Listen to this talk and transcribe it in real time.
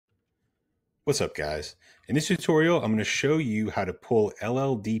What's up, guys? In this tutorial, I'm going to show you how to pull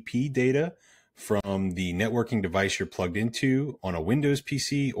LLDP data from the networking device you're plugged into on a Windows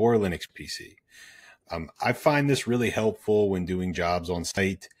PC or a Linux PC. I find this really helpful when doing jobs on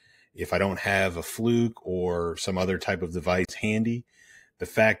site. If I don't have a Fluke or some other type of device handy, the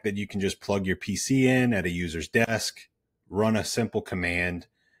fact that you can just plug your PC in at a user's desk, run a simple command,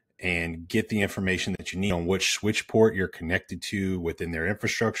 and get the information that you need on which switch port you're connected to within their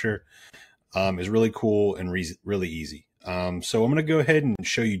infrastructure is really cool and really easy. So I'm going to go ahead and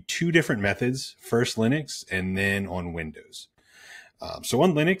show you two different methods, first Linux and then on Windows. So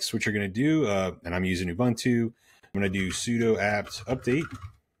on Linux, what you're going to do, and I'm using Ubuntu, I'm going to do sudo apt update.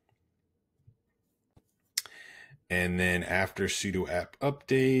 And then after sudo apt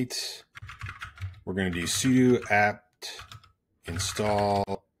update, we're going to do sudo apt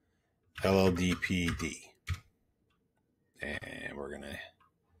install lldpd. And we're going to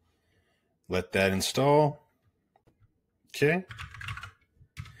let that install. Okay.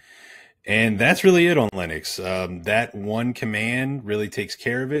 And that's really it on Linux. That one command really takes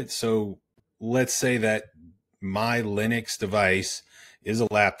care of it. So let's say that my Linux device is a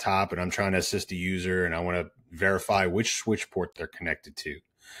laptop and I'm trying to assist a user and I want to verify which switch port they're connected to.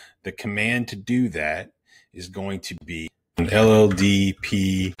 The command to do that is going to be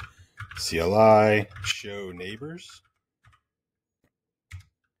lldpcli show neighbors.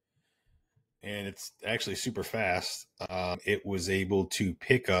 And it's actually super fast. It was able to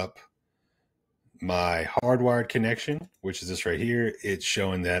pick up my hardwired connection, which is this right here. It's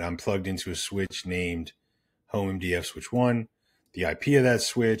showing that I'm plugged into a switch named home MDF switch 1, the IP of that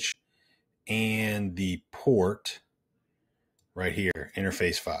switch, and the port right here,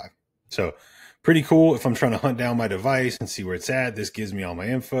 interface 5. So pretty cool. If I'm trying to hunt down my device and see where it's at, this gives me all my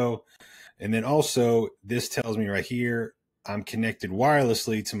info. And then also this tells me right here, I'm connected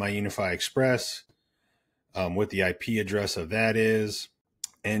wirelessly to my UniFi Express, what the IP address of that is,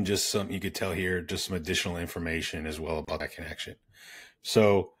 and just some, you could tell here, just some additional information as well about that connection.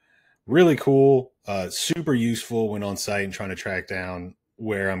 So really cool, super useful when on site and trying to track down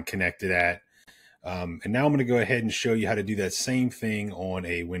where I'm connected at. And now I'm going to go ahead and show you how to do that same thing on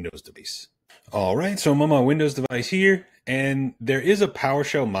a Windows device. All right, so I'm on my Windows device here, and there is a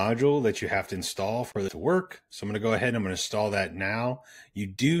PowerShell module that you have to install for it to work. So I'm going to go ahead and I'm going to install that now. You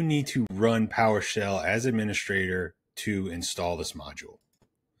do need to run PowerShell as administrator to install this module.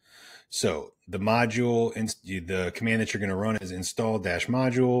 So the module, the command that you're going to run is install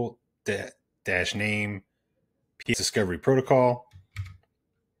 -module -name PSDiscoveryProtocol.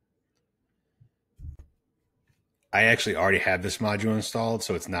 I actually already have this module installed,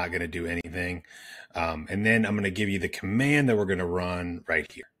 so it's not going to do anything. And then I'm going to give you the command that we're going to run right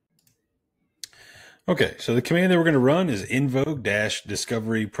here. Okay, so the command that we're going to run is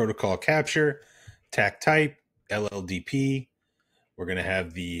Invoke-DiscoveryProtocolCapture, TAC type, LLDP. We're going to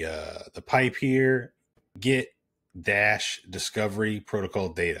have the pipe here,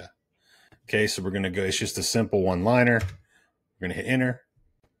 Get-DiscoveryProtocolData. Okay, so we're going to go, it's just a simple one-liner. We're going to hit enter.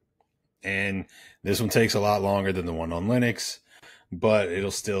 And this one takes a lot longer than the one on Linux, but it'll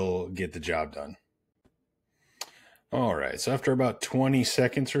still get the job done. All right, so after about 20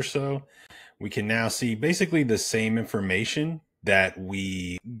 seconds or so, we can now see basically the same information that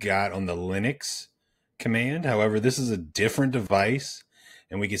we got on the Linux command. However, this is a different device,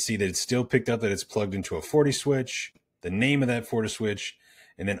 and we can see that it's still picked up that it's plugged into a 40 switch, the name of that 40 switch,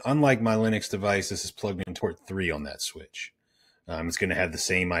 and then unlike my Linux device, this is plugged into port 3 on that switch. It's going to have the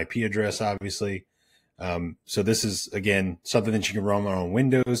same IP address, obviously. So this is, again, something that you can run on a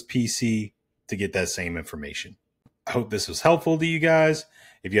Windows PC to get that same information. I hope this was helpful to you guys.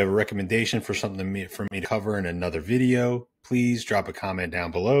 If you have a recommendation for something for me to cover in another video, please drop a comment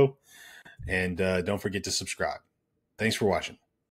down below. And don't forget to subscribe. Thanks for watching.